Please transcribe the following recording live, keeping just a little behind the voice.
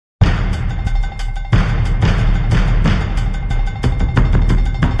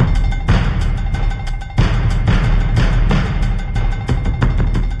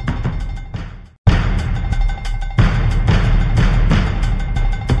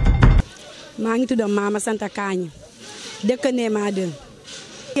maa ngi tudd Mama Santa Kañ dëkk Néma 2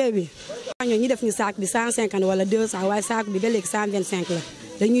 bi ñu def ñu saak bi 150 wala 200 waaye saak bi ba léegi 125 la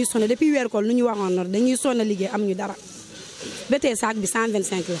dañuy sonn depuis weer ko lu ñu waxoon noonu dañuy sonn liggéey am ñu dara ba tey saak bi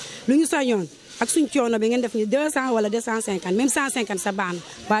 125 la lu ñu sañoon ak suñ coono bi ngeen def ñu 200 wala 250 même 150 sa baan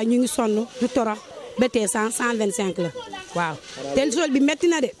waaye ñu ngi sonn du torox ba tey 125 la waaw te sol bi métti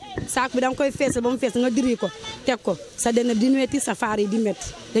na de saak bi da nga koy fees ba mu fees nga diri ko teg ko sa dana di métti sa faar yi di métti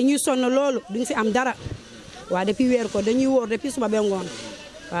dañuy sonn loolu duñ si am dara waaw depuis weer ko dañuy wóor depuis suba ba ngoon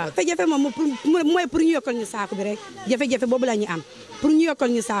waaw jafe-jafe moom mooy pour ñu yokkal ñu saako bi rek jafe-jafe boobu la ñu am pour ñu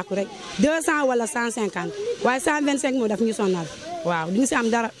yokkal ñu saako rek 200 wala 150 waaye 125 moo daf ñu sonal waaw duñu si am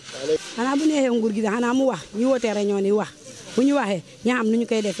dara xanaa bu neexee nguur gi da xanaa mu wax ñu wootee réunion ni wax bu ñu waxee ña xam nu ñu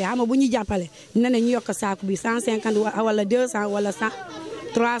koy defee xam nga bu ñu jàppale ne ne ñu yokk saako bi 150 wala 200 wala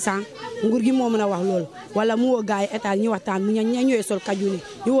 300 nguur gi moo mën a wax loolu wala mu woo gars yi état ñu waxtaan mu ña ñooy sol kaju ni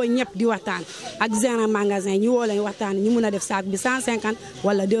ñu woo ñëpp di waxtaan ak gérant magasin ñu woo leen waxtaan ñu mun a def saako bi 150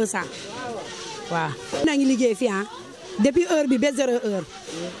 wala 200 waaw. nañu liggéey fii ah depuis heure bi ba 0 heure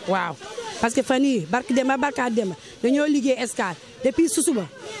waaw parce que fan yii barki demba barkaat demba dañoo liggéey escale depuis susuba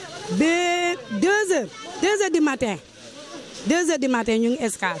ba 2 heures du matin 2 heures du matin ñu ngi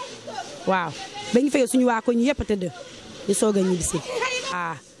escale waaw ba ñu fay suñu waa ko ñu yëpp tëdd ñu soog a ñibbisi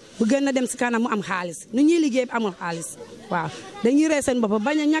bu gën a dem si kanam mu am xaalis nu ñuy liggéey bi amul xaalis waaw dañuy rey seen bopp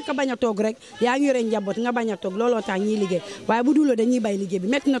bañ a ñàkk a bañ a toog rek yaa ngi yore njaboot nga bañ a toog looloo tax ñuy liggéey waaye bu duloo dañuy bay liggéey bi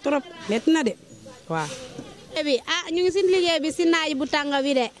métti na trop métti na de waaw. ñu ngi si liggéey bi si naaj bu tàng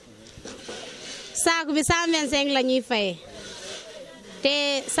bi de saako bi 125 la ñuy fay te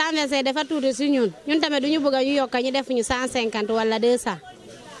 125 dafa tuuti si ñun tamit duñu bëgg ñu yokk ñu def ñu 150 wala 200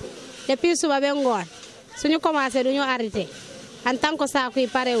 depuis suba ba ngoon suñu commencé duñu arrêté. en tant que saako yi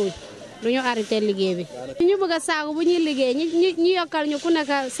parewuñ duñu arrêté liggéey bi. ñu bëgg a saako bu ñuy liggéey ñu yokkal ñu ku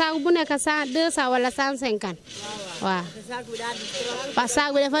nekk saako bu nekk 200 wala 150 waaw. parce que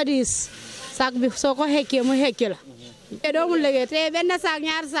saako bi dafa diis saako bi soo ko xekkee mu xekki la. te doo mu liggéey te benn saako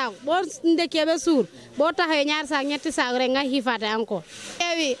ñaari saako boo ndekkee ba suur boo taxee ñaari saako ñetti saako rek nga xiifaate encore.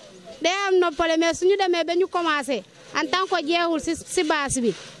 teewi day am noppale mais suñu demee ba ñu commencé en tant que jeexul si base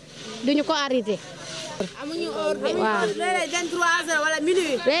bi duñu ko arrêté. amuñu heure waaw léeg-léeg 23h wala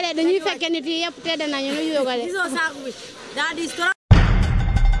minuit. léeg-léeg dañuy fekke nit yi yëpp tedd nañu ñu yógale. gisoo saako bi daa diis trop.